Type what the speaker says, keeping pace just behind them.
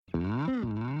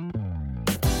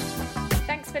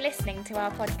Thanks for listening to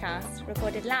our podcast,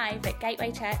 recorded live at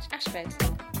Gateway Church, Ashford.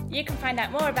 You can find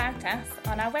out more about us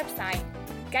on our website,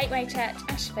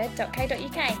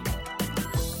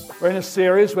 gatewaychurchashford.co.uk. We're in a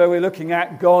series where we're looking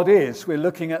at God is. We're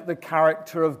looking at the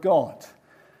character of God.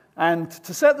 And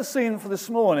to set the scene for this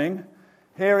morning,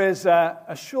 here is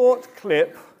a short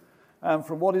clip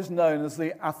from what is known as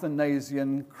the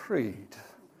Athanasian Creed.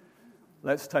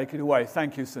 Let's take it away.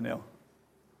 Thank you, Sunil.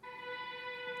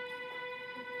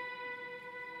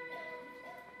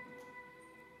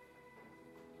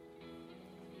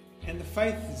 And the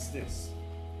faith is this,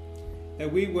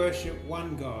 that we worship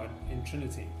one God in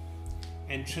Trinity,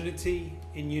 and Trinity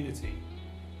in unity,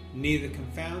 neither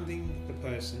confounding the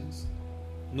persons,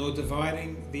 nor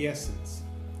dividing the essence.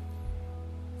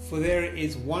 For there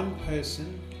is one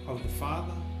person of the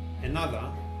Father, another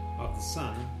of the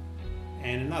Son,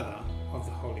 and another of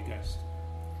the Holy Ghost.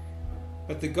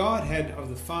 But the Godhead of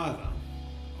the Father,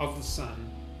 of the Son,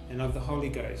 and of the Holy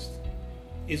Ghost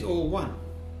is all one.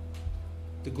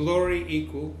 The glory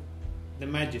equal, the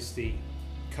majesty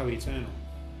co-eternal.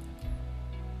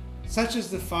 Such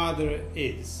as the Father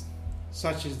is,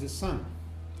 such is the Son,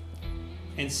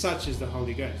 and such is the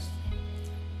Holy Ghost.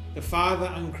 The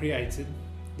Father uncreated,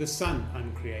 the Son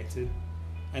uncreated,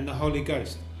 and the Holy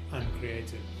Ghost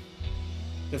uncreated.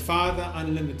 The Father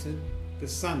unlimited, the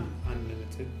Son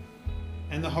unlimited,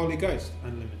 and the Holy Ghost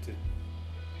unlimited.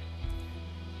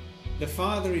 The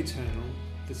Father eternal,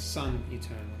 the Son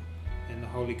eternal, and the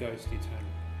Holy Ghost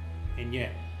eternal. And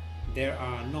yet there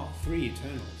are not three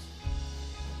eternals,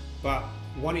 but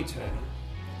one eternal,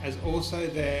 as also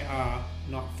there are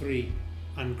not three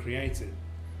uncreated,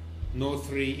 nor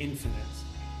three infinites,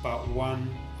 but one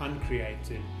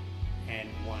uncreated and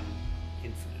one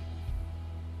infinite.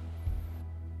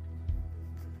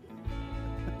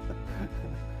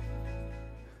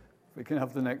 We can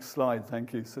have the next slide.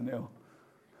 Thank you, Sunil.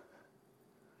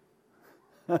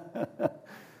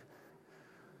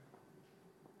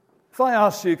 If I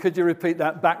asked you, could you repeat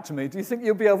that back to me? Do you think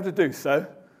you'll be able to do so?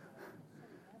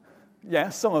 Yeah,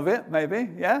 some of it, maybe.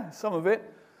 Yeah, some of it.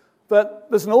 But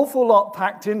there's an awful lot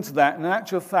packed into that. And in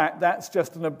actual fact, that's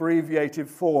just an abbreviated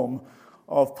form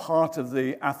of part of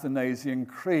the Athanasian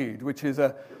Creed, which is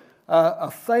a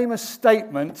famous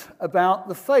statement about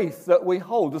the faith that we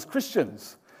hold as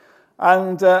Christians.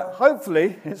 And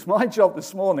hopefully, it's my job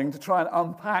this morning to try and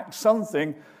unpack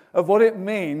something of what it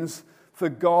means for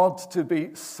God to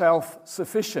be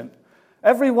self-sufficient.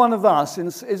 Every one of us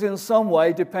is in some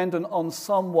way dependent on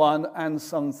someone and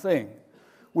something.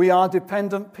 We are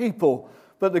dependent people,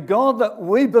 but the God that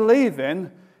we believe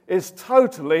in is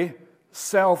totally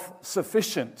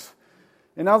self-sufficient.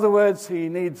 In other words, he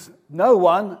needs no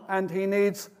one and he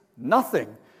needs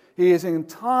nothing. He is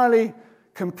entirely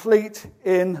complete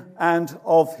in and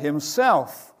of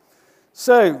himself.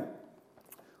 So,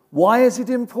 why is it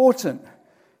important?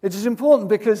 It is important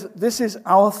because this is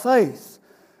our faith.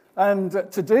 And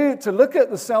to look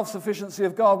at the self-sufficiency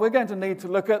of God, we're going to need to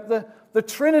look at the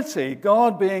Trinity,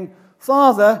 God being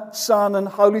Father, Son, and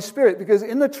Holy Spirit. Because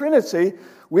in the Trinity,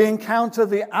 we encounter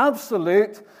the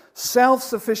absolute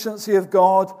self-sufficiency of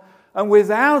God, and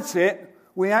without it,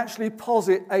 we actually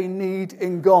posit a need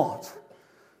in God.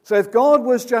 So if God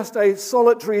was just a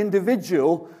solitary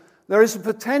individual, there is a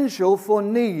potential for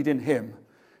need in him.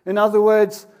 In other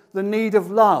words, the need of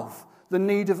love, the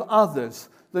need of others,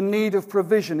 the need of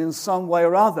provision in some way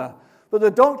or other. But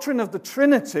the doctrine of the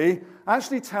Trinity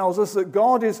actually tells us that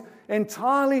God is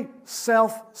entirely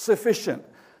self-sufficient.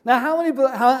 Now,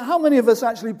 how many of us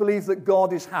actually believe that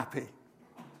God is happy?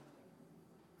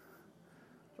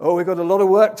 Oh, we've got a lot of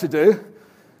work to do.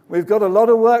 We've got a lot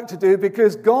of work to do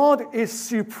because God is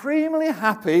supremely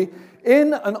happy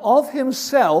in and of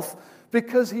himself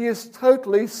because he is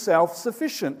totally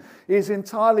self-sufficient. He is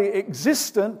entirely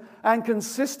existent and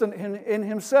consistent in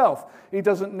himself. He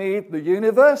doesn't need the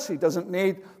universe. He doesn't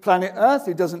need planet Earth.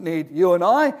 He doesn't need you and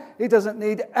I. He doesn't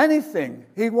need anything.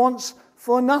 He wants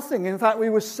for nothing. In fact, we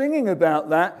were singing about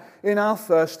that in our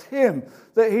first hymn,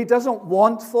 that he doesn't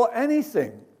want for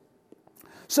anything.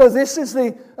 So this is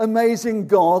the amazing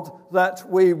God that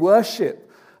we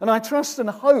worship. And I trust and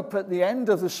hope at the end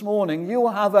of this morning you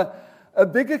will have a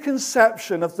bigger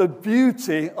conception of the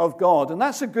beauty of God. And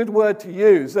that's a good word to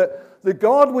use, that the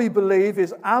God we believe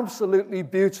is absolutely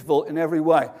beautiful in every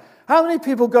way. How many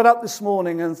people got up this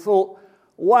morning and thought,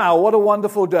 wow, what a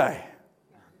wonderful day?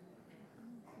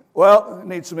 Well, we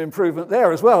need some improvement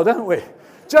there as well, don't we?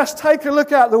 Just take a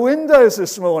look out the windows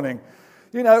this morning.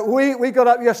 You know, we got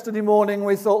up yesterday morning,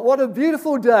 we thought, what a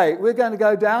beautiful day. We're going to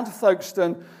go down to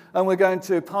Folkestone and we're going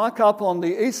to park up on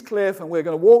the East Cliff and we're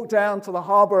going to walk down to the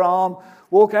harbour arm,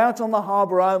 walk out on the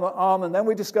harbour arm, and then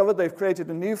we discovered they've created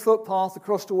a new footpath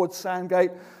across towards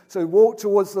Sandgate. So we walked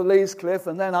towards the Lees Cliff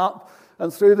and then up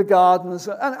and through the gardens,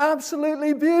 and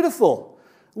absolutely beautiful.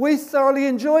 We thoroughly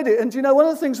enjoyed it. And, you know, one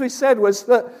of the things we said was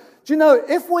that, do you know,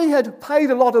 if we had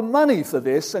paid a lot of money for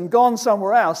this and gone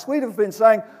somewhere else, we'd have been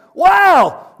saying,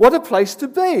 wow, what a place to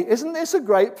be. Isn't this a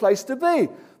great place to be?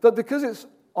 But because it's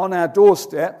on our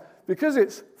doorstep, because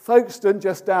it's Folkestone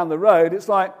just down the road, it's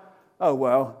like, oh,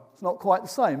 well, it's not quite the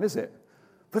same, is it?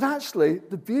 But actually,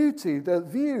 the beauty, the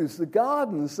views, the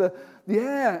gardens, the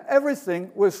air,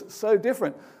 everything was so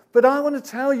different. But I want to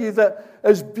tell you that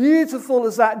as beautiful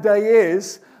as that day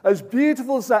is, as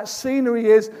beautiful as that scenery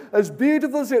is, as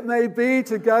beautiful as it may be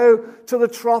to go to the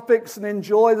tropics and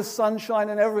enjoy the sunshine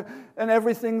and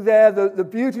everything there, the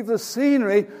beauty of the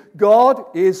scenery, God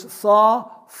is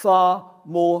far, far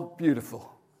more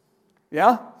beautiful.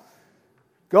 Yeah?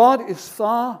 God is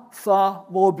far, far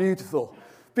more beautiful.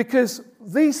 Because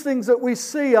these things that we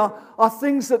see are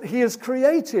things that He has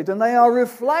created, and they are a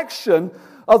reflection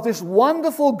of this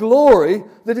wonderful glory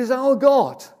that is our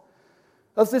God,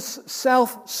 of this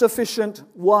self-sufficient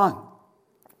one.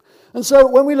 And so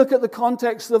when we look at the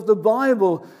context of the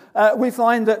Bible, we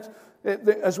find that,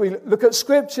 as we look at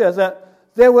Scripture,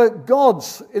 that there were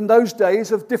gods in those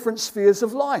days of different spheres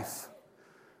of life.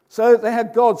 So they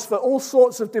had gods for all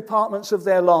sorts of departments of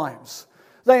their lives.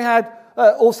 They had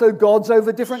also gods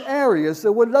over different areas.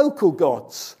 There were local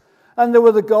gods, and there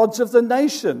were the gods of the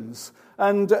nations.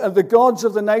 And the gods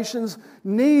of the nations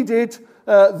needed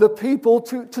the people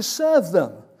to serve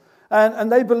them.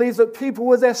 And they believed that people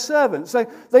were their servants.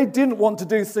 They didn't want to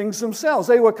do things themselves.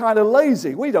 They were kind of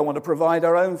lazy. We don't want to provide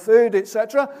our own food,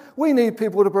 etc. We need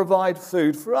people to provide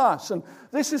food for us. And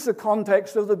this is the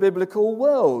context of the biblical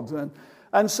world.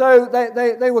 And so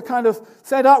they were kind of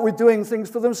fed up with doing things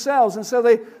for themselves. And so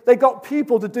they got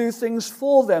people to do things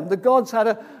for them. The gods had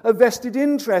a vested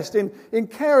interest in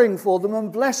caring for them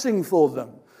and blessing for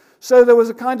them. So there was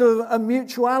a kind of a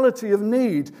mutuality of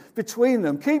need between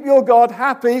them. Keep your God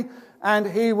happy and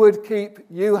He would keep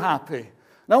you happy.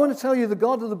 Now I want to tell you, the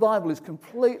God of the Bible is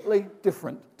completely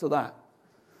different to that.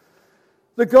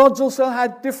 The gods also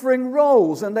had differing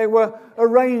roles, and they were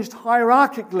arranged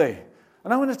hierarchically.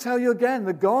 And I want to tell you again,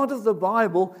 the God of the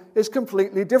Bible is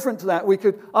completely different to that. We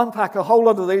could unpack a whole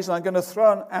lot of these, and I'm going to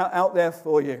throw them out there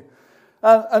for you.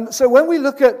 And so when we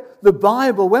look at the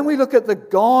Bible, when we look at the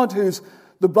God who's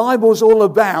the Bible's all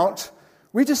about,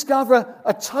 we discover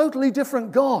a totally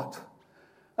different God.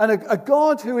 And a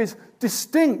God who is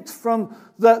distinct from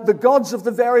the gods of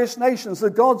the various nations, the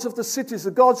gods of the cities,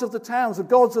 the gods of the towns, the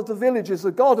gods of the villages,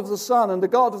 the God of the sun and the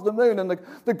God of the moon and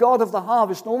the God of the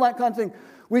harvest and all that kind of thing.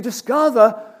 We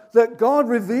discover that God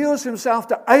reveals Himself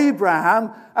to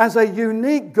Abraham as a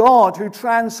unique God who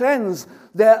transcends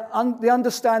the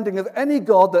understanding of any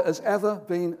God that has ever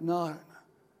been known.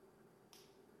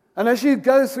 And as you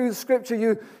go through the Scripture,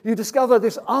 you discover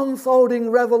this unfolding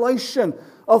revelation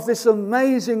of this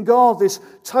amazing God, this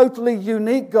totally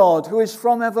unique God who is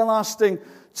from everlasting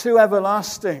to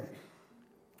everlasting.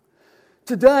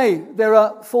 Today, there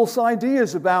are false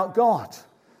ideas about God.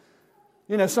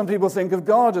 You know, some people think of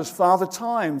God as Father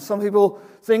Time. Some people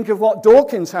think of what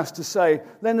Dawkins has to say.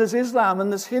 Then there's Islam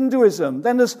and there's Hinduism.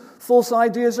 Then there's false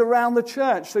ideas around the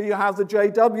church. So you have the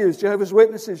JWs, Jehovah's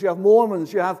Witnesses, you have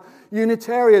Mormons, you have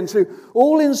Unitarians who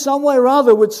all in some way or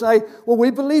other would say, well,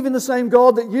 we believe in the same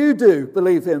God that you do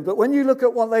believe in. But when you look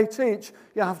at what they teach,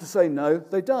 you have to say, no,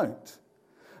 they don't.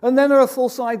 And then there are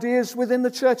false ideas within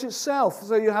the church itself.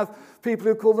 So you have people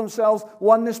who call themselves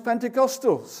Oneness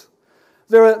Pentecostals.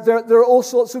 There are all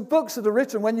sorts of books that are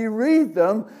written. When you read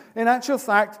them, in actual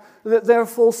fact, they're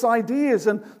false ideas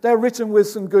and they're written with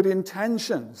some good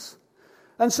intentions.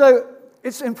 And so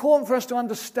it's important for us to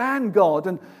understand God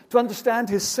and to understand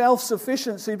His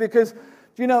self-sufficiency because,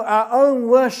 you know, our own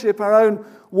worship, our own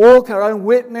walk, our own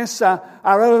witness,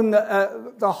 our own,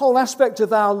 the whole aspect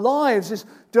of our lives is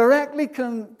directly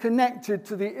connected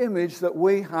to the image that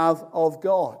we have of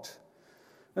God.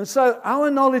 And so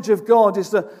our knowledge of God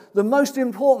is the most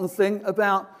important thing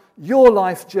about your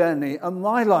life journey and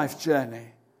my life journey.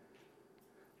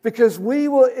 Because we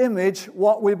will image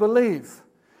what we believe.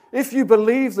 If you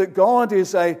believe that God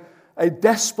is a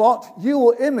despot, you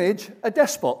will image a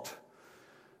despot.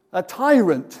 A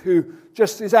tyrant who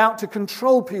just is out to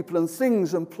control people and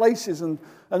things and places and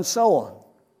so on.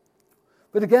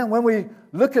 But again, when we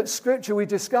look at Scripture, we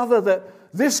discover that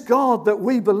this God that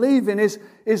we believe in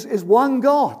is one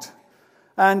God.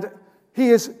 And He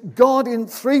is God in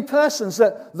three persons,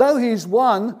 that though he's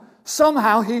one,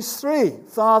 somehow he's three: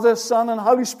 Father, Son, and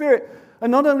Holy Spirit.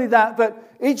 And not only that,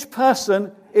 but each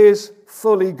person is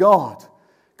fully God.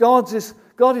 God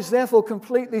is therefore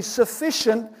completely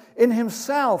sufficient in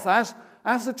himself as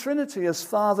the Trinity, as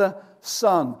Father,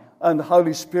 Son, and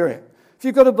Holy Spirit. If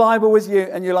you've got a Bible with you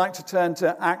and you like to turn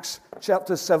to Acts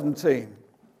chapter 17.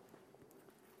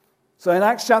 So in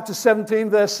Acts chapter 17,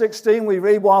 verse 16, we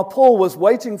read, while Paul was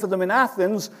waiting for them in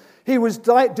Athens, he was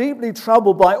deeply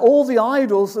troubled by all the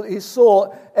idols that he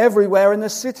saw everywhere in the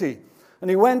city. And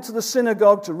he went to the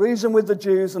synagogue to reason with the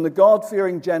Jews and the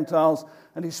God-fearing Gentiles,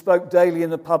 and he spoke daily in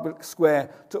the public square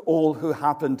to all who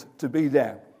happened to be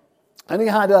there. And he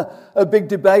had a big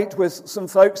debate with some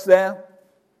folks there.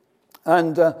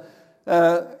 And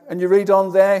you read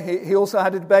on there, he also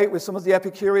had a debate with some of the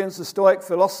Epicureans, the Stoic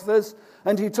philosophers,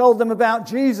 and he told them about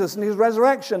Jesus and his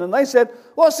resurrection. And they said,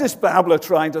 what's this babbler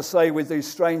trying to say with these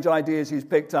strange ideas he's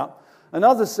picked up? And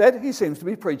others said, he seems to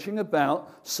be preaching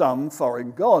about some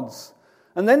foreign gods.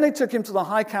 And then they took him to the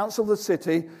high council of the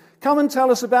city. Come and tell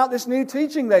us about this new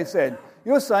teaching, they said.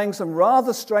 You're saying some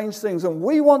rather strange things, and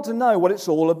we want to know what it's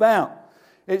all about.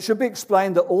 It should be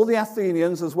explained that all the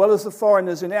Athenians, as well as the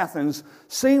foreigners in Athens,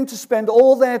 seem to spend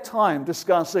all their time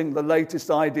discussing the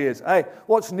latest ideas. Hey,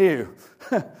 what's new?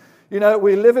 You know,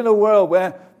 we live in a world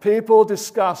where people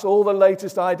discuss all the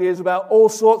latest ideas about all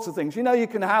sorts of things. You know, you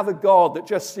can have a God that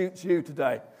just suits you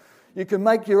today. You can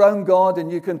make your own God and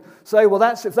you can say, well,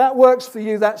 if that works for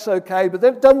you, that's okay. But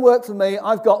that doesn't work for me.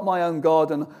 I've got my own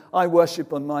God and I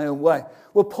worship on my own way.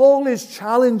 Well, Paul is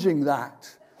challenging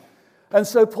that. And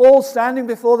so Paul, standing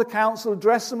before the council,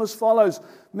 addressed them as follows.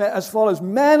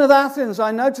 Men of Athens,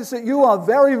 I notice that you are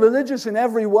very religious in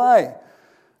every way.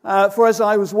 For as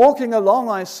I was walking along,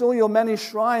 I saw your many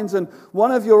shrines and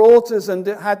one of your altars, and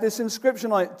it had this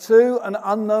inscription on it, to an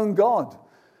unknown God.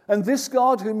 And this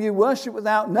God whom you worship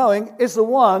without knowing is the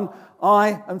one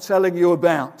I am telling you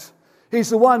about. He's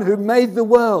the one who made the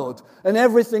world and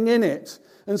everything in it.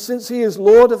 And since he is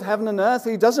Lord of heaven and earth,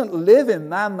 he doesn't live in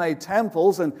man-made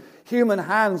temples, and human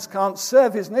hands can't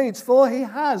serve his needs, for he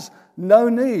has no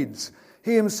needs.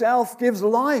 He himself gives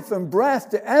life and breath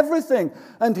to everything,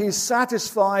 and he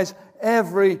satisfies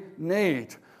every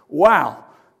need. Wow,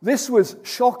 this was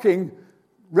shocking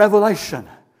revelation,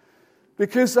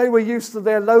 because they were used to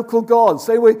their local gods.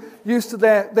 They were used to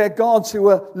their gods who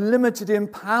were limited in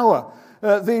power.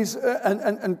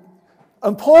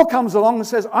 And Paul comes along and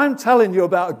says, I'm telling you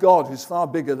about a God who's far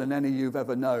bigger than any you've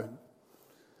ever known.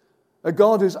 A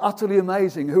God who's utterly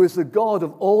amazing, who is the God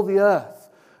of all the earth,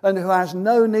 and who has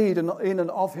no need in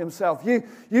and of himself.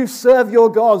 You serve your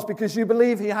gods because you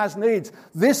believe he has needs.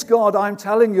 This God I'm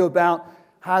telling you about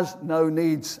has no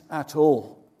needs at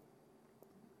all.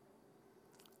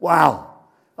 Wow.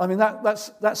 I mean,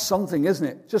 that's something, isn't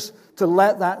it? Just to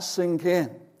let that sink in.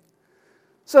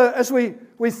 So as we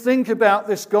think about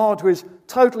this God who is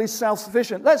totally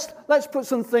self-sufficient, let's put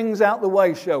some things out the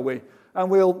way, shall we? And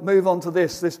we'll move on to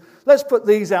this. Let's put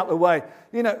these out the way.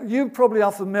 You know, you probably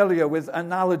are familiar with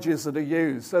analogies that are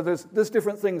used. So there's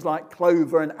different things like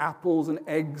clover and apples and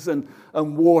eggs and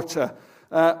water.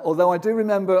 Although I do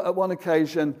remember at one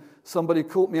occasion somebody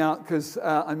caught me out because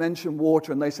I mentioned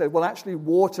water, and they said, well, actually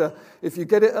water, if you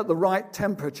get it at the right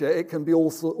temperature, it can be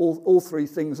all three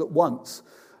things at once.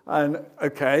 And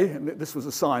okay, and this was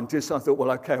a scientist, so I thought,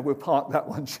 well, okay, we'll park that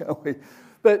one, shall we?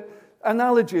 But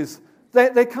analogies,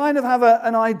 they kind of have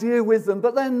an idea with them,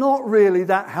 but they're not really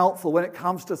that helpful when it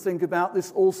comes to think about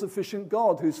this all-sufficient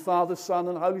God who's Father, Son,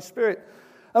 and Holy Spirit.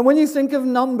 And when you think of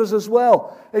numbers as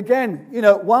well, again, you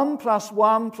know, 1 +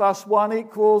 1 + 1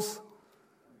 equals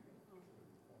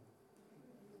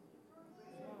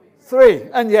 3.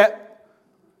 And yet,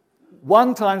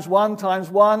 1 × 1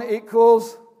 × 1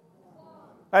 equals...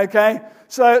 Okay,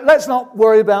 so let's not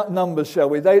worry about numbers, shall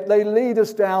we? They lead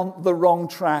us down the wrong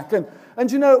track. And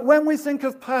you know, when we think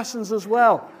of persons as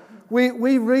well,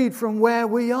 we read from where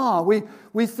we are.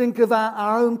 We think of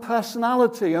our own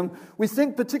personality, and we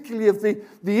think particularly of the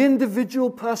individual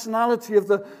personality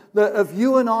of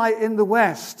you and I in the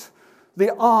West.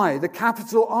 The I, the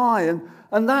capital I.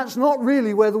 And that's not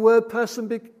really where the word person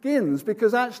begins,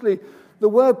 because actually the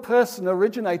word person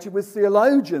originated with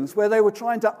theologians, where they were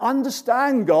trying to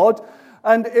understand God,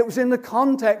 and it was in the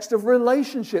context of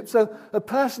relationship. So a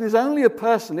person is only a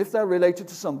person if they're related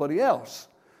to somebody else.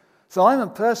 So I'm a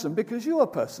person because you are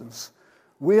persons.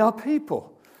 We are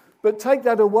people. But take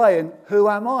that away, and who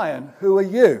am I and who are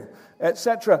you?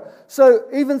 etc. So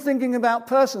even thinking about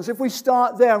persons, if we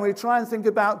start there and we try and think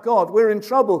about God, we're in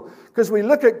trouble because we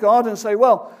look at God and say,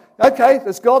 well, okay,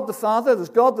 there's God the Father, there's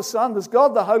God the Son, there's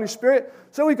God the Holy Spirit.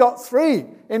 So we've got three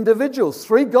individuals,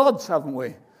 three gods, haven't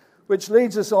we? Which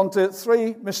leads us on to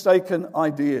three mistaken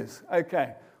ideas.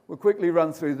 Okay, we'll quickly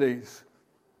run through these.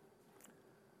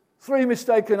 Three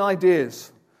mistaken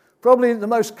ideas. Probably the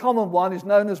most common one is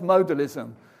known as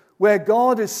modalism, where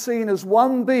God is seen as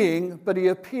one being, but he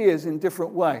appears in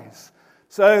different ways.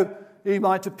 So he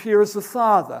might appear as the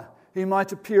Father, he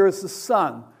might appear as the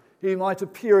Son, he might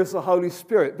appear as the Holy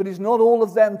Spirit, but he's not all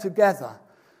of them together.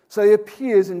 So he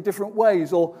appears in different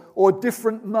ways or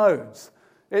different modes.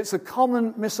 It's a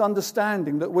common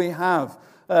misunderstanding that we have,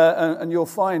 and you'll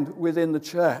find within the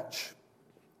church.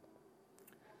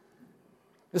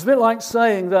 It's a bit like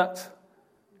saying that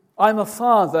I'm a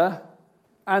father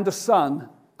and a son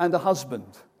and a husband,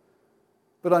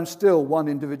 but I'm still one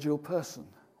individual person.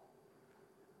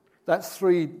 That's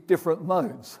three different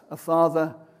modes: a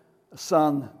father, a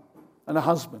son, and a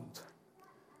husband.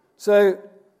 So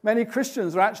many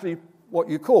Christians are actually what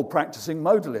you call practicing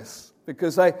modalists,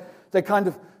 because they kind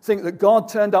of think that God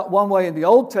turned up one way in the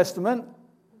Old Testament,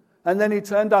 and then he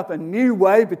turned up a new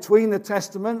way between the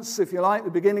Testaments, if you like, the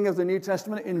beginning of the New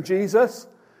Testament in Jesus,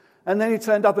 and then he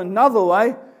turned up another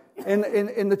way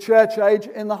in the church age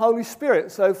in the Holy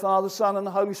Spirit. So Father, Son, and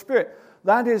the Holy Spirit.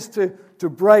 That is to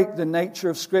break the nature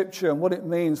of Scripture and what it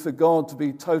means for God to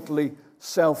be totally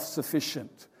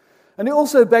self-sufficient. And it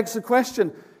also begs the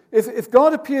question, if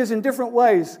God appears in different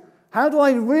ways, how do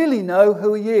I really know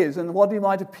who he is and what he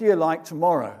might appear like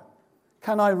tomorrow?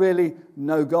 Can I really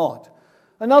know God?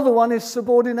 Another one is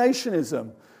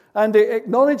subordinationism. And it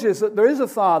acknowledges that there is a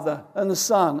Father and the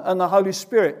Son and the Holy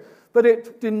Spirit, but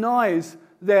it denies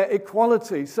their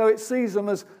equality. So it sees them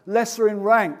as lesser in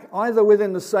rank, either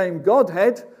within the same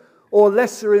Godhead or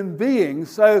lesser in being,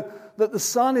 so that the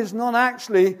Son is not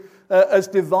actually as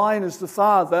divine as the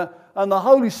Father, and the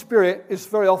Holy Spirit is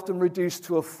very often reduced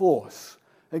to a force.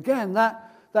 Again,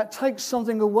 that takes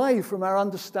something away from our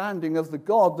understanding of the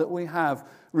God that we have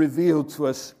revealed to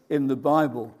us in the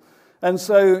Bible. And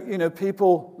so,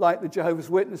 people like the Jehovah's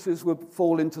Witnesses would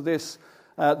fall into this,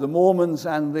 the Mormons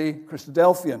and the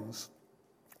Christadelphians.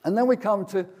 And then we come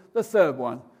to the third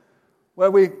one,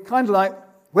 where we kind of like,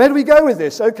 where do we go with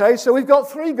this? Okay, so we've got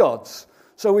three gods.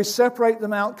 So we separate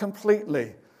them out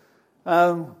completely,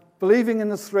 believing in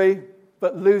the three,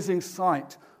 but losing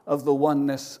sight of the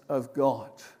oneness of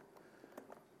God.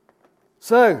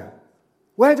 So,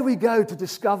 where do we go to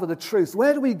discover the truth?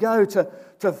 Where do we go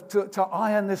to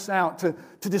iron this out, to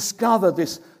discover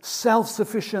this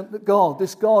self-sufficient God,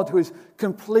 this God who is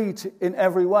complete in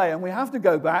every way? And we have to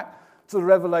go back to the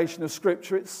revelation of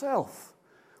Scripture itself.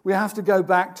 We have to go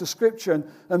back to Scripture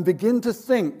and begin to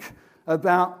think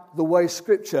about the way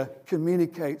Scripture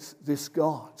communicates this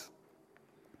God.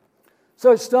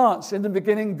 So it starts, in the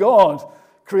beginning, God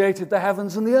created the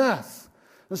heavens and the earth.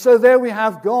 And so there we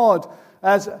have God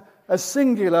as a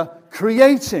singular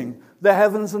creating the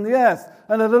heavens and the earth.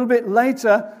 And a little bit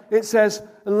later, it says,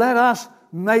 let us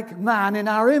make man in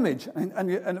our image.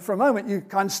 And for a moment, you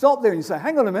kind of stop there and you say,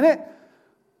 hang on a minute.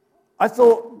 I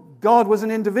thought God was an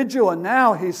individual, and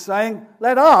now he's saying,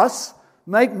 let us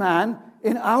make man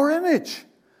in our image.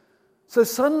 So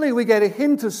suddenly we get a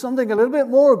hint of something a little bit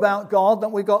more about God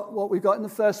than what we got in the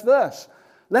first verse.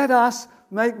 Let us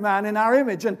make man in our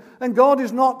image. And God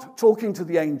is not talking to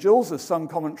the angels, as some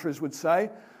commentaries would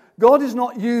say. God is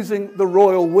not using the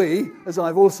royal we, as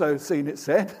I've also seen it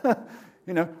said.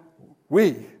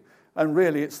 We. And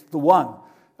really it's the one.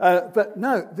 But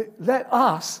no, let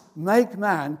us make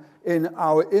man in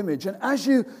our image. And as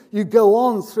you go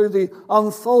on through the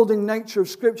unfolding nature of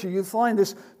Scripture, you find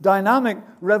this dynamic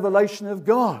revelation of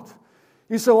God.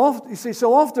 So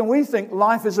often we think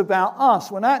life is about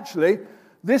us, when actually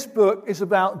this book is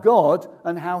about God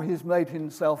and how he's made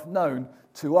himself known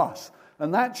to us.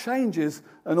 And that changes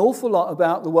an awful lot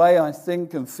about the way I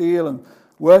think and feel and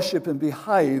worship and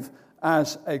behave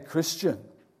as a Christian.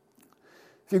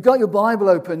 If you've got your Bible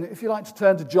open, if you'd like to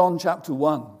turn to John chapter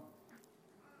 1.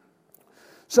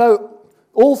 So,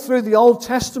 all through the Old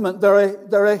Testament, there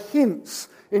are hints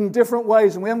in different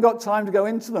ways, and we haven't got time to go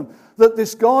into them, that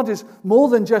this God is more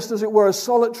than just, as it were, a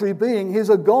solitary being. He's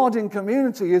a God in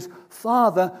community. He's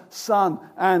Father, Son,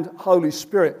 and Holy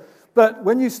Spirit. But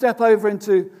when you step over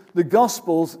into the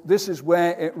Gospels, this is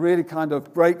where it really kind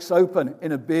of breaks open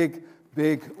in a big,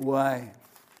 big way.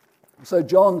 So,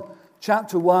 John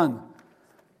chapter 1.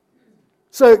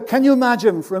 So, can you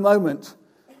imagine for a moment?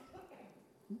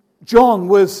 John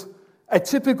was a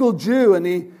typical Jew, and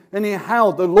and he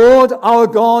howled, "The Lord our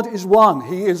God is one.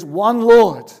 He is one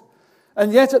Lord."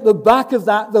 And yet at the back of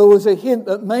that there was a hint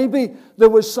that maybe there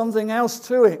was something else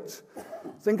to it.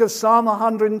 Think of Psalm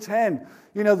 110.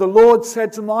 You know, the Lord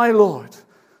said to my Lord,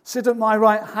 "Sit at my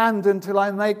right hand until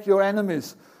I make your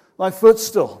enemies my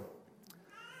footstool."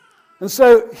 And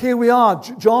so here we are.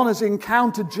 John has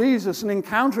encountered Jesus, and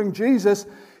encountering Jesus,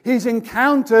 he's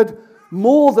encountered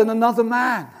more than another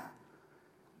man.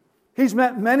 He's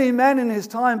met many men in his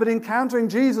time, but encountering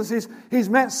Jesus, he's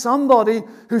met somebody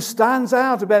who stands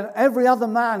out about every other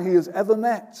man he has ever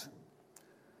met.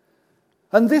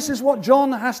 And this is what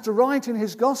John has to write in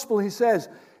his gospel. He says,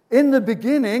 "In the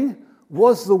beginning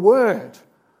was the Word,"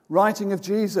 writing of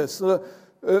Jesus.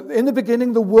 In the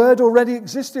beginning, the Word already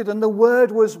existed, and the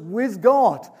Word was with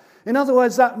God. In other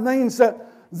words, that means that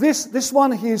this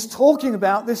one he is talking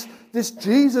about, this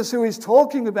Jesus who he's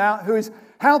talking about, who is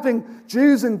helping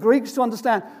Jews and Greeks to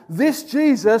understand, this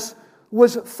Jesus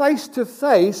was face to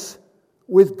face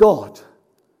with God,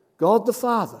 God the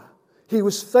Father. He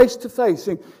was face to face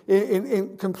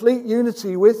in complete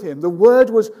unity with him. The Word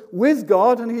was with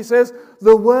God, and he says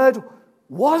the Word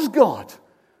was God.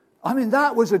 I mean,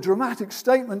 that was a dramatic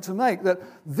statement to make, that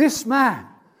this man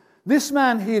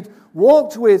he had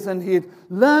walked with and he had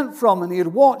learnt from and he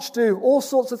had watched do all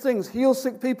sorts of things, heal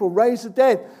sick people, raise the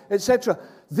dead, etc.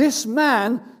 This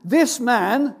man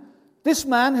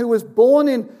who was born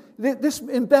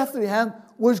in Bethlehem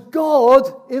was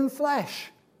God in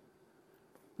flesh.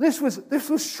 This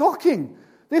was shocking.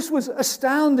 This was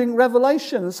astounding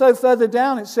revelation. And so further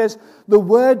down it says, "The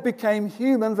Word became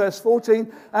human," verse 14,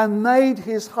 "and made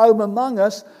his home among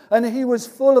us, and he was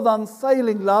full of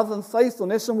unfailing love and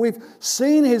faithfulness, and we've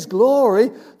seen his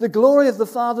glory, the glory of the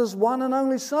Father's one and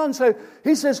only Son." So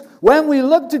he says, when we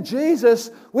looked at Jesus,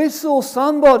 we saw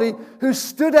somebody who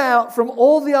stood out from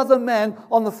all the other men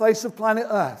on the face of planet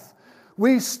Earth.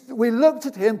 We looked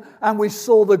at him and we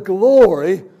saw the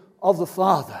glory of the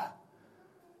Father.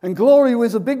 And glory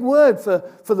was a big word for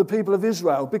the people of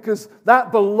Israel, because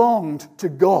that belonged to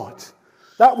God.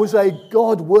 That was a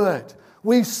God word.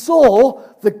 We saw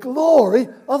the glory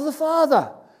of the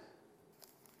Father.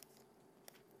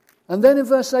 And then in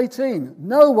verse 18,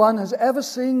 "No one has ever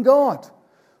seen God,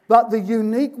 but the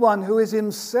unique one who is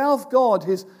himself God,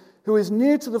 who is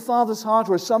near to the Father's heart,"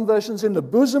 or as some versions, "in the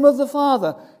bosom of the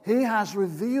Father, he has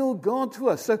revealed God to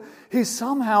us." So he's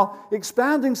somehow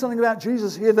expounding something about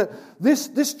Jesus here, that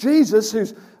this Jesus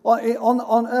who's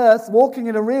on earth, walking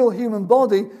in a real human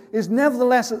body, is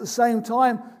nevertheless at the same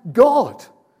time God.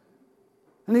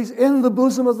 And he's in the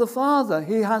bosom of the Father.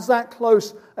 He has that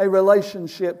close a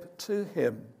relationship to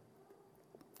him.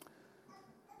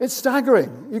 It's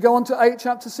staggering. You go on to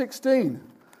chapter 16.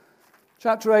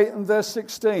 Chapter 8 and verse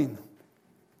 16.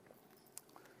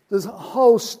 There's a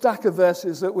whole stack of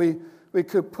verses that we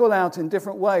could pull out in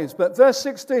different ways. But verse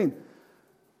 16.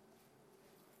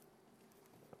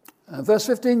 Verse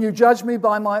 15, "You judge me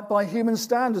by human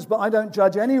standards, but I don't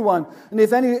judge anyone. And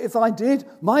if I did,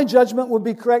 my judgment would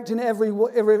be correct in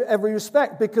every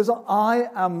respect, because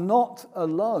I am not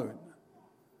alone.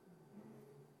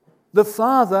 The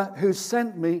Father who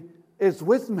sent me is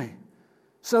with me."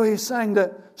 So he's saying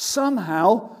that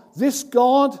somehow this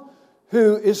God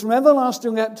who is from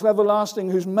everlasting to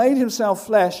everlasting, who's made himself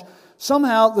flesh,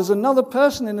 somehow there's another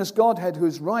person in this Godhead who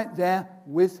is right there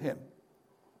with him.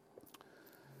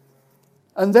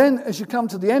 And then as you come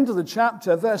to the end of the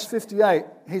chapter, verse 58,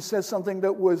 he says something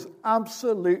that was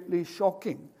absolutely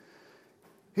shocking.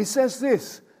 He says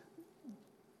this,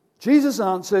 Jesus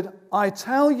answered, "I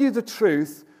tell you the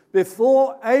truth,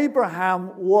 before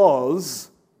Abraham was,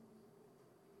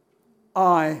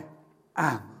 I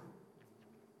am."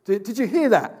 Did you hear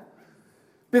that?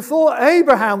 Before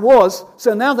Abraham was,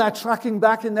 so now they're tracking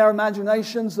back in their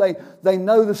imaginations. They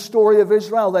know the story of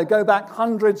Israel. They go back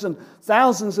hundreds and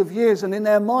thousands of years, and in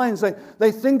their minds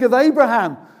they think of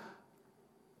Abraham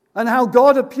and how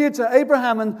God appeared to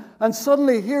Abraham, and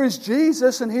suddenly here is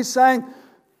Jesus, and he's saying,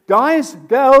 "Guys,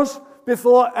 girls,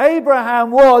 before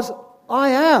Abraham was, I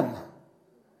am."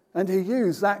 And he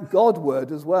used that God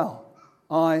word as well,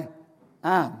 I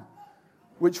am,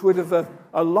 which would have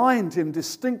aligned him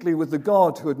distinctly with the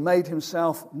God who had made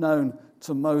himself known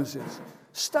to Moses.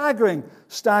 Staggering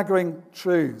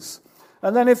truths.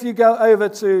 And then if you go over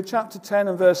to chapter 10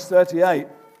 and verse 38,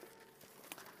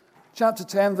 chapter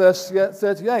 10, verse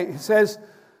 38, he says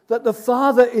that the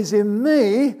Father is in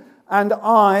me and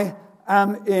I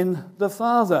am in the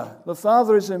Father. The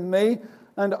Father is in me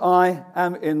and I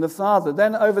am in the Father.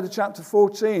 Then over to chapter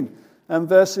 14 and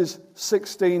verses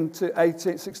 16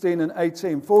 and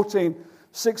 18. 14,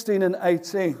 16 and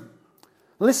 18.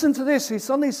 Listen to this. He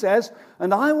suddenly says,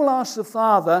 and I will ask the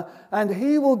Father, and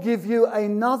he will give you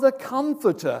another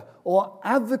comforter or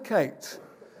advocate.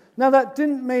 Now that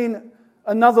didn't mean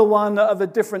another one of a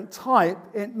different type.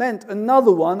 It meant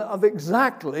another one of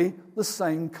exactly the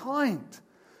same kind.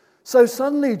 So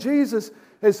suddenly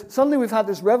we've had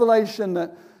this revelation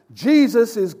that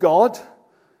Jesus is God,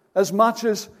 as much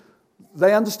as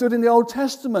they understood in the Old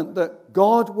Testament that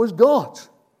God was God.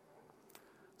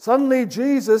 Suddenly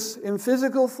Jesus in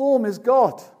physical form is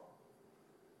God.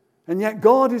 And yet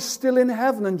God is still in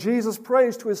heaven, and Jesus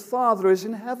prays to his Father who is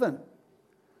in heaven.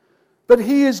 But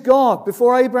he is God.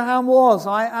 Before Abraham was,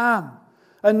 I am.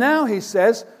 And now he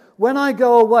says, when I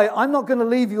go away, I'm not going to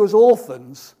leave you as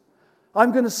orphans.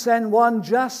 I'm going to send one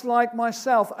just like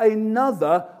myself,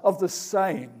 another of the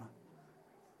same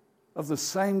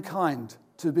kind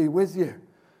to be with you.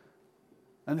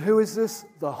 And who is this?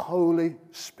 The Holy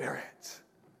Spirit.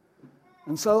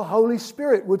 And so the Holy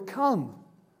Spirit would come,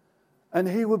 and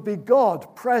he would be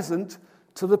God present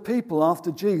to the people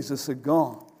after Jesus had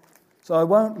gone. So I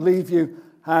won't leave you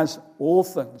as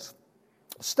orphans.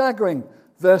 Staggering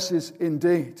verses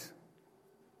indeed.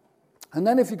 And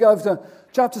then if you go over to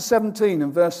chapter 17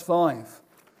 and verse 5.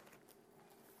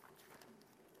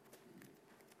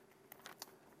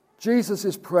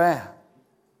 Jesus' prayer.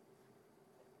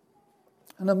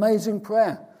 An amazing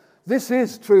prayer. This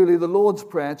is truly the Lord's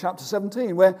Prayer, chapter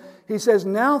 17, where he says,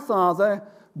 now, Father,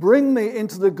 bring me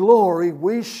into the glory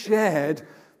we shared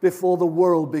before the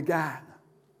world began.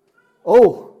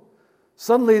 Oh,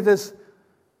 suddenly there's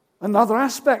another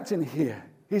aspect in here.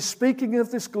 He's speaking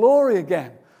of this glory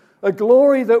again. A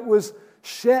glory that was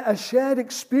a shared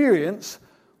experience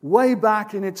way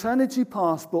back in eternity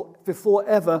past, but before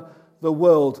ever the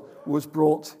world was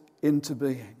brought into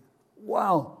being.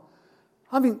 Wow.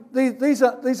 I mean, these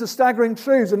are staggering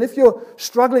truths. And if you're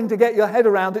struggling to get your head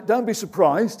around it, don't be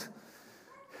surprised.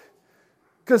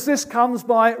 Because this comes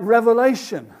by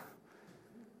revelation.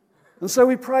 And so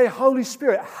we pray, Holy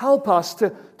Spirit, help us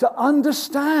to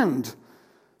understand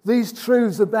these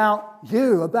truths about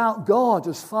you, about God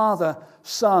as Father,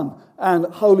 Son, and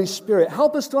Holy Spirit.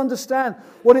 Help us to understand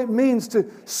what it means to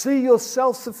see your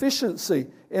self-sufficiency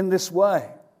in this way.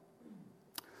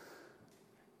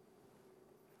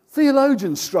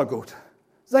 Theologians struggled.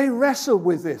 They wrestled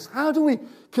with this. How do we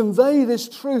convey this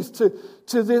truth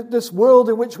to this world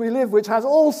in which we live, which has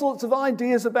all sorts of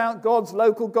ideas about gods,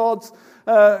 local gods,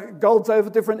 gods over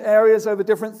different areas, over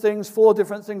different things, for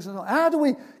different things. And how do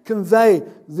we convey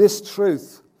this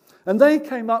truth? And they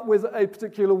came up with a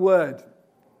particular word,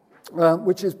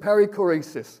 which is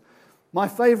perichoresis. My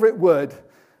favorite word,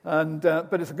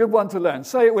 but it's a good one to learn.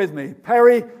 Say it with me,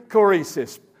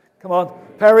 perichoresis. Come on,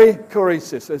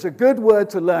 perichoresis. It's a good word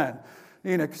to learn.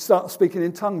 You know, start speaking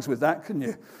in tongues with that, couldn't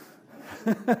you?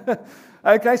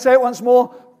 Okay, say it once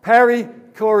more.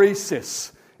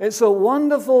 Perichoresis. It's a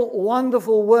wonderful,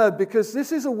 wonderful word, because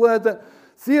this is a word that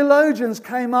theologians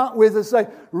came up with as they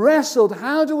wrestled.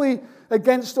 How do we,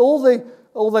 against all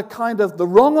the kind of the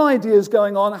wrong ideas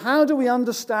going on, how do we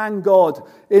understand God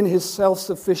in his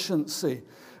self-sufficiency?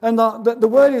 And the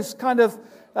word is kind of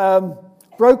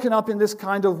broken up in this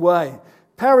kind of way.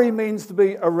 Peri means to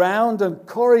be around, and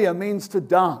chorea means to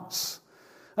dance.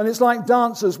 And it's like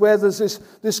dancers where there's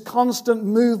this constant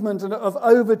movement of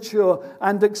overture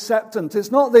and acceptance.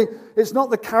 It's not the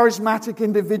charismatic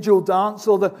individual dance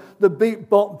or the beat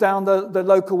bop down the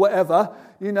local whatever.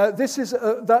 You know, this is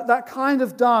that kind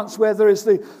of dance where there is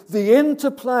the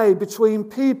interplay between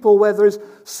people, where there is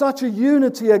such a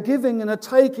unity, a giving and a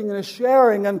taking and a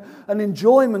sharing and an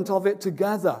enjoyment of it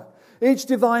together. Each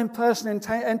divine person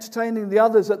entertaining the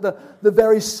others at the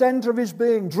very center of his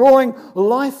being, drawing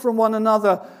life from one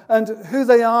another and who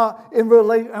they are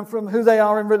and from who they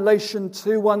are in relation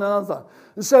to one another.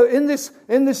 And so in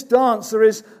this dance, there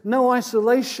is no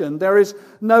isolation, there is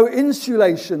no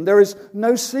insulation, there is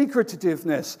no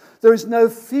secretiveness, there is no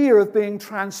fear of being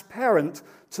transparent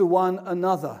to one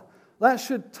another. That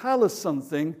should tell us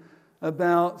something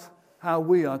about how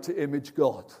we are to image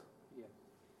God,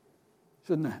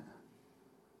 shouldn't it?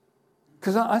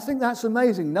 Because I think that's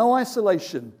amazing. No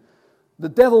isolation. The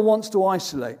devil wants to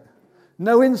isolate.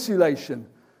 No insulation.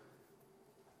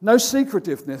 No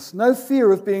secretiveness. No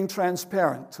fear of being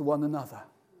transparent to one another.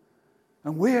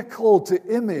 And we are called to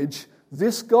image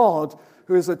this God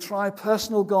who is a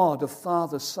tri-personal God of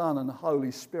Father, Son, and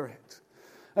Holy Spirit.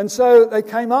 And so they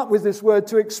came up with this word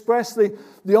to express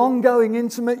the ongoing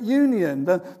intimate union,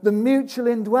 the mutual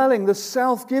indwelling, the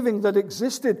self-giving that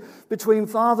existed between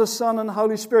Father, Son, and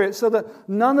Holy Spirit, so that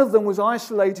none of them was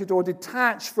isolated or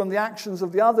detached from the actions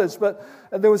of the others, but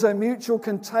there was a mutual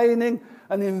containing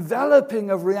and enveloping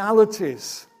of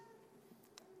realities.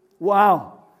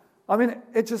 Wow. I mean,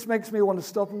 it just makes me want to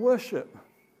stop and worship,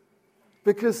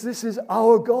 because this is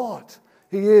our God.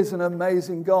 He is an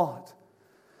amazing God.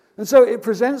 And so it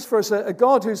presents for us a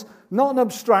God who's not an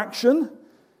abstraction.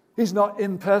 He's not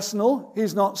impersonal.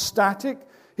 He's not static.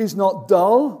 He's not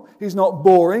dull. He's not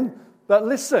boring. But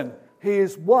listen, he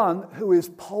is one who is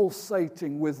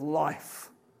pulsating with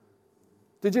life.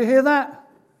 Did you hear that?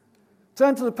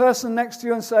 Turn to the person next to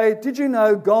you and say, did you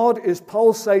know God is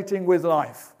pulsating with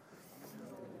life?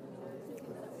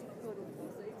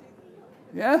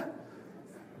 Yeah?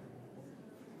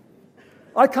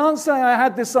 I can't say I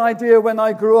had this idea when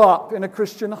I grew up in a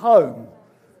Christian home.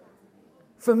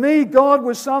 For me, God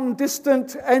was some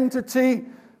distant entity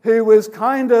who was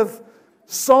kind of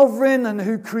sovereign and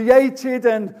who created,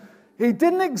 and he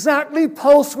didn't exactly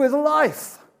pulse with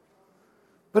life.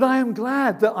 But I am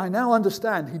glad that I now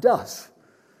understand he does.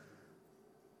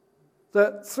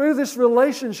 That through this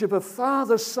relationship of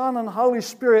Father, Son, and Holy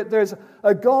Spirit, there's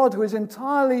a God who is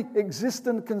entirely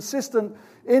existent, consistent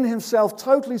in himself,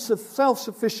 totally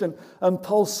self-sufficient, and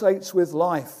pulsates with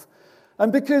life.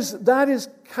 And because that is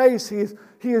the case,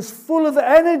 he is full of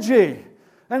energy,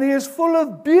 and he is full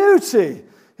of beauty.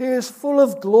 He is full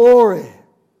of glory.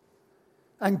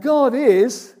 And God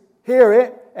is, hear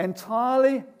it,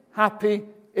 entirely happy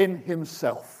in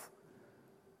himself.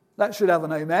 That should have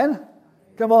an amen.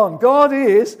 Come on, God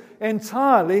is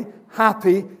entirely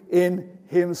happy in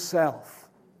himself.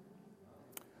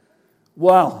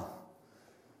 Wow.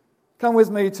 Come with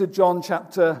me to John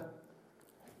chapter...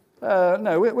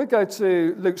 we'll go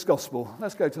to Luke's Gospel.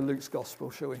 Let's go to Luke's Gospel,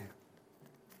 shall we?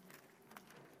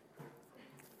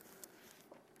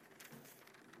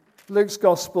 Luke's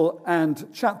Gospel and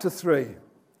chapter 3.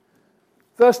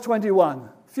 Verse 21.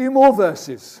 A few more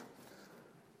verses.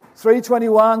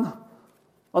 3:21.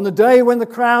 On the day when the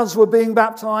crowds were being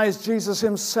baptized, Jesus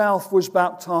himself was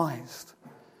baptized.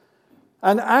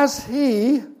 And as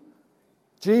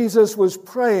Jesus was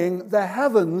praying, the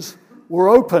heavens were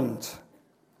opened.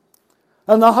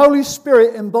 And the Holy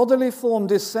Spirit in bodily form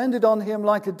descended on him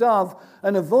like a dove,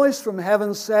 and a voice from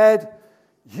heaven said,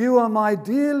 "You are my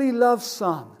dearly loved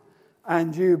Son,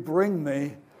 and you bring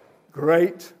me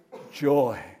great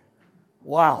joy."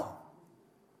 Wow.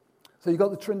 So you've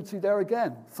got the Trinity there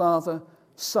again, Father,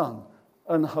 Son,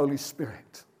 and Holy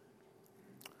Spirit.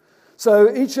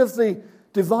 So each of the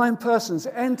divine persons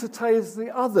entertains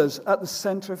the others at the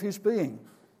center of his being.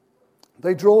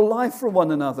 They draw life from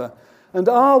one another and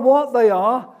are what they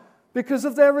are because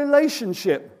of their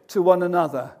relationship to one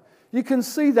another. You can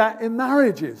see that in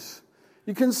marriages.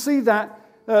 You can see that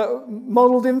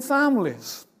modeled in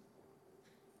families.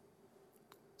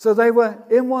 So they were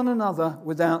in one another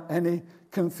without any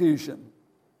confusion.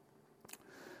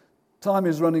 Time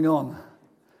is running on.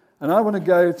 And I want to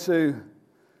go to...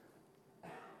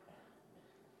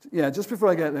 just before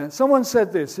I get there. Someone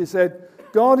said this. He said,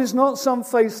 God is not some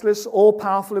faceless,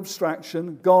 all-powerful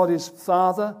abstraction. God is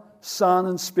Father, Son,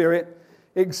 and Spirit,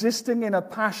 existing in a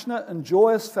passionate and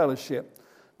joyous fellowship.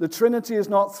 The Trinity is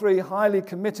not three highly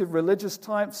committed religious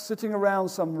types sitting around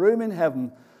some room in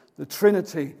heaven. The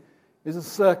Trinity is a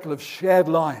circle of shared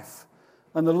life.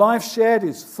 And the life shared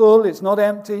is full, it's not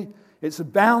empty, it's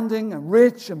abounding and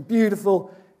rich and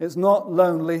beautiful. It's not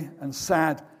lonely and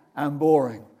sad and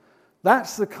boring.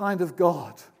 That's the kind of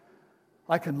God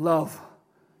I can love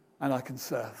and I can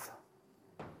serve.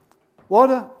 What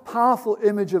a powerful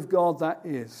image of God that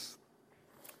is.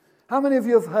 How many of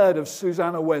you have heard of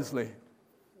Susanna Wesley?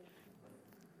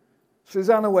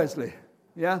 Susanna Wesley,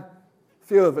 yeah? A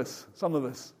few of us, some of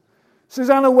us.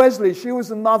 Susanna Wesley, she was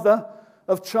the mother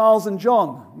of Charles and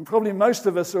John. And probably most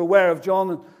of us are aware of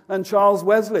John and Charles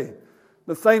Wesley,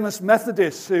 the famous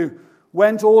Methodists who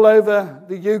went all over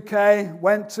the UK,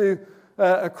 went to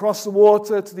across the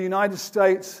water to the United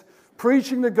States,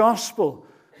 preaching the gospel,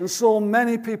 and saw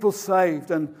many people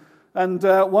saved. And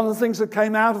one of the things that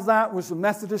came out of that was the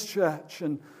Methodist Church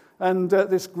and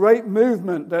this great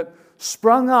movement that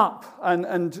sprung up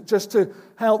and just to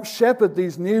help shepherd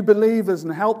these new believers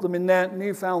and help them in their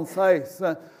newfound faith.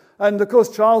 And of course,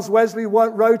 Charles Wesley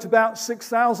wrote about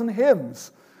 6,000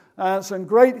 hymns. Some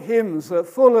great hymns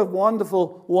full of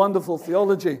wonderful, wonderful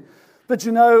theology. But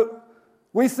you know,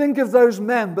 we think of those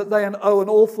men, but they owe an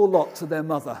awful lot to their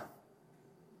mother.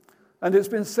 And it's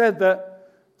been said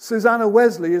that Susanna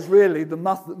Wesley is really the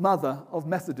mother of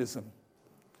Methodism.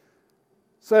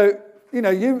 So,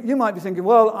 you might be thinking,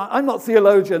 well, I'm not a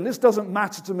theologian. This doesn't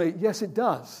matter to me. Yes, it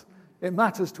does. It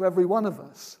matters to every one of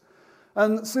us.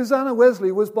 And Susanna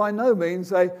Wesley was by no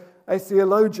means a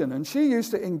theologian. And she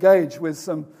used to engage with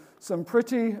some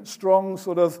pretty strong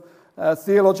sort of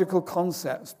theological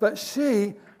concepts. But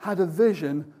she had a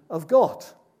vision of God.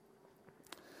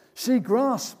 She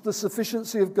grasped the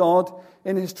sufficiency of God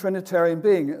in his Trinitarian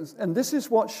being. And this is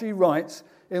what she writes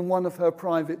in one of her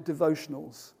private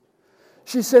devotionals.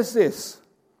 She says this: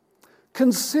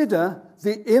 "Consider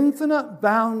the infinite,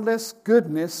 boundless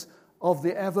goodness of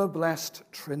the ever-blessed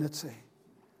Trinity.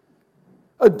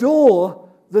 Adore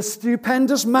the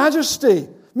stupendous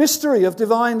mystery of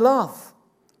divine love.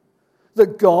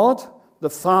 That God, the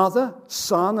Father,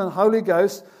 Son, and Holy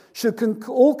Ghost should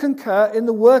all concur in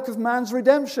the work of man's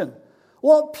redemption.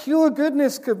 What pure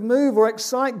goodness could move or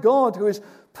excite God, who is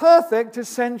perfect,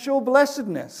 essential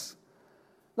blessedness?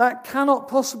 That cannot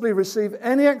possibly receive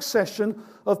any accession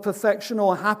of perfection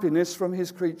or happiness from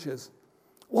his creatures.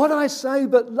 What I say,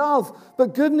 but love,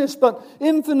 but goodness, but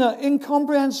infinite,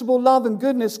 incomprehensible love and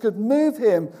goodness could move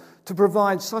him to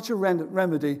provide such a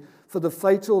remedy for the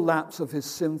fatal lapse of his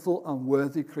sinful,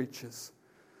 unworthy creatures."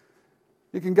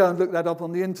 You can go and look that up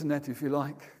on the internet if you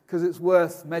like, because it's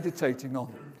worth meditating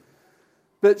on.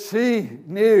 But she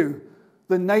knew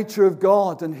the nature of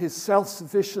God and his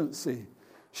self-sufficiency.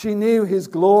 She knew his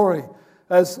glory,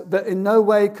 as that in no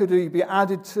way could he be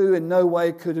added to, in no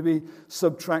way could he be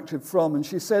subtracted from. And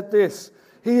she said this: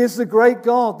 "He is the great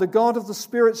God, the God of the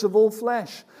spirits of all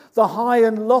flesh, the high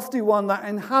and lofty one that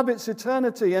inhabits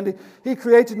eternity. And he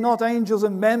created not angels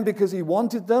and men because he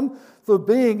wanted them, for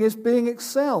being is being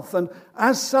itself, and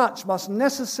as such must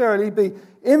necessarily be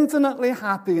infinitely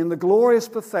happy in the glorious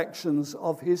perfections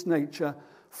of his nature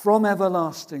from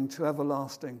everlasting to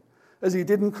everlasting. As he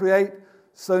didn't create,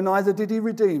 so neither did he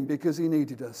redeem because he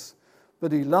needed us.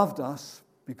 But he loved us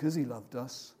because he loved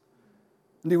us.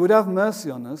 And he would have mercy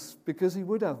on us because he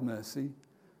would have mercy.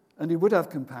 And he would have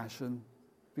compassion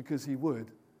because he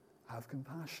would have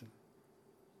compassion."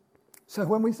 So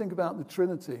when we think about the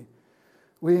Trinity,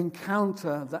 we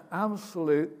encounter the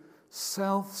absolute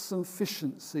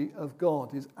self-sufficiency of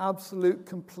God, his absolute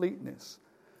completeness.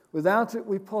 Without it,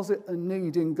 we posit a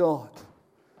need in God.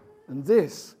 And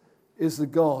this is the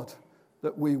God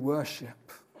that we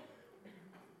worship.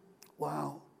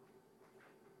 Wow.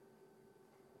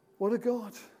 What a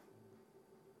God.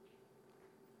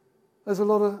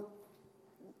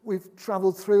 We've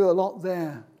traveled through a lot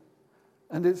there.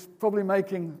 And it's probably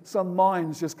making some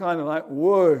minds just kind of like,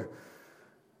 whoa.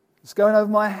 It's going over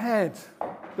my head,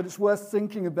 but it's worth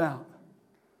thinking about.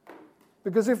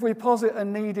 Because if we posit a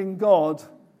need in God,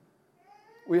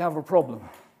 we have a problem.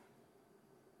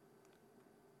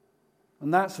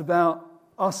 And that's about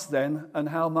us then and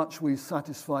how much we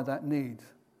satisfy that need.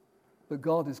 But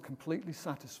God is completely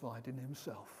satisfied in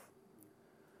himself.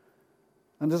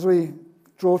 And as we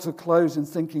draw to a close in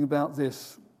thinking about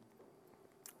this,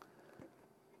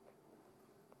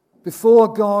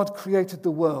 before God created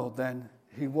the world, then,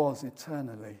 he was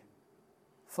eternally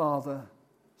Father,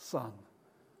 Son,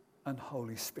 and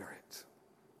Holy Spirit.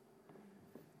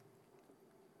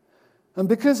 And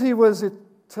because he was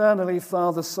eternally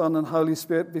Father, Son, and Holy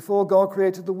Spirit, before God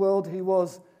created the world, he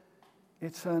was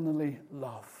eternally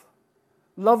love.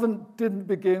 Love didn't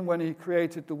begin when he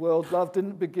created the world. Love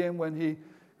didn't begin when he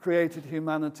created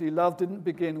humanity. Love didn't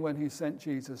begin when he sent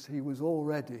Jesus. He was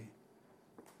already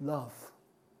love,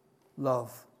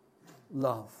 love,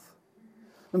 love.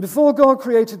 And before God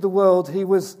created the world, he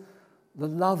was the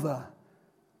lover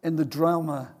in the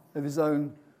drama of his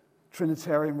own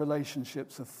Trinitarian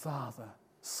relationships of Father,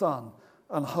 Son,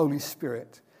 and Holy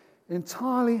Spirit,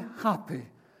 entirely happy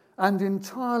and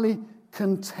entirely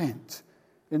content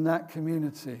in that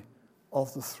community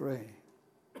of the three.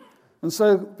 And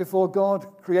so before God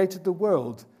created the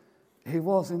world, he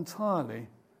was entirely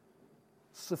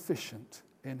sufficient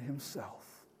in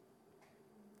himself.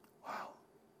 Wow.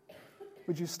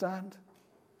 Would you stand?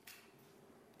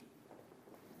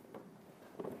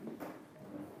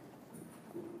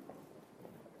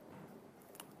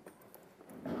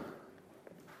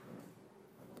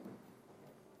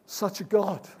 Such a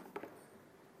God.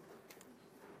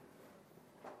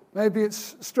 Maybe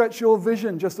it's stretch your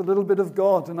vision just a little bit of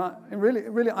God. And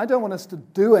really, I don't want us to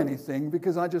do anything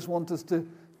because I just want us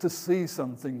to see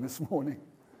something this morning.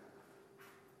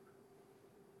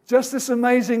 Just this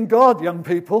amazing God, young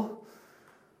people,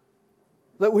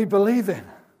 that we believe in.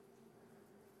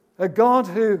 A God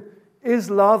who is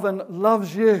love and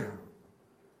loves you.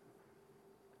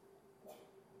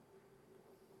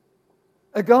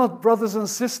 A God, brothers and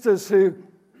sisters, who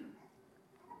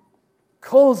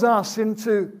calls us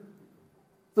into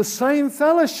the same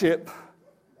fellowship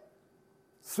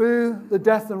through the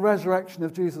death and resurrection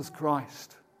of Jesus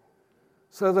Christ,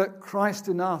 so that Christ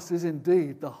in us is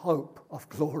indeed the hope of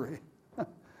glory.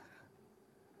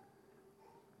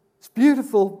 It's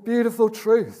beautiful, beautiful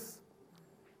truth.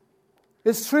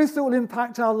 It's truth that will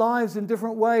impact our lives in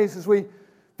different ways as we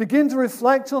begin to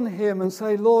reflect on Him and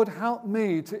say, Lord, help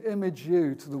me to image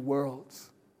you to the world.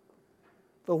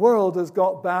 The world has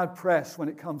got bad press when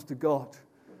it comes to God.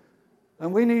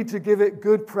 And we need to give it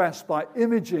good press by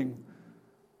imaging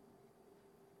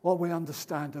what we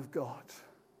understand of God.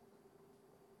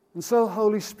 And so,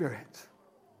 Holy Spirit,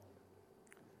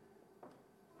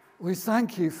 we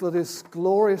thank you for this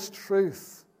glorious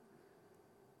truth,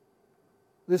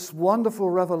 this wonderful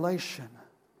revelation.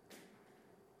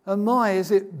 And my, is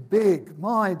it big?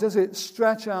 My, does it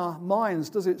stretch our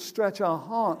minds? Does it stretch our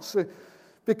hearts?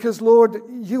 Because, Lord,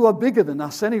 you are bigger than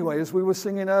us anyway, as we were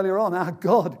singing earlier on. Our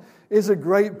God is a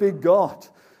great big God.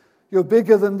 You're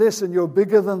bigger than this, and you're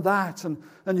bigger than that, and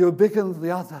you're bigger than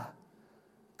the other.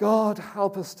 God,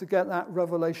 help us to get that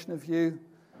revelation of you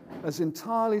as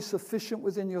entirely sufficient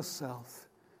within yourself.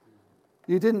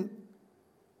 You didn't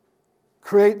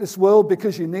create this world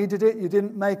because you needed it. You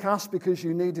didn't make us because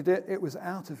you needed it. It was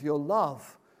out of your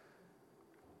love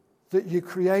that you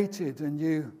created and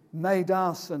you made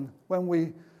us. And when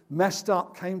we messed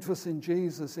up, came to us in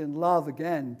Jesus in love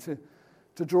again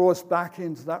to draw us back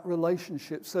into that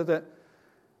relationship so that,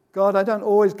 God, I don't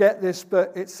always get this,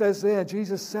 but it says there,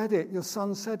 Jesus said it, your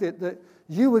Son said it, that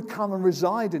you would come and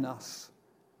reside in us,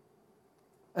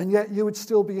 and yet you would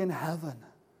still be in heaven.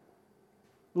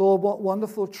 Lord, what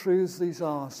wonderful truths these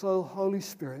are. So, Holy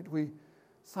Spirit, we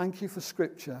thank you for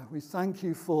Scripture. We thank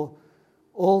you for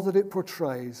all that it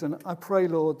portrays. And I pray,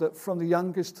 Lord, that from the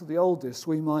youngest to the oldest,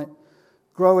 we might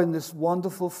grow in this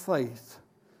wonderful faith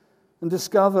and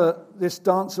discover this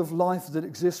dance of life that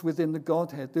exists within the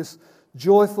Godhead, this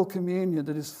joyful communion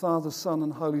that is Father, Son,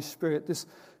 and Holy Spirit, this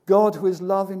God who is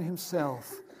love in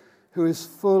himself, who is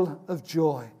full of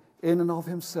joy in and of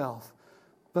himself,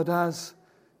 but has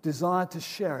desired to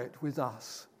share it with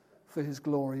us for his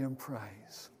glory and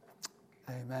praise.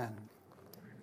 Amen.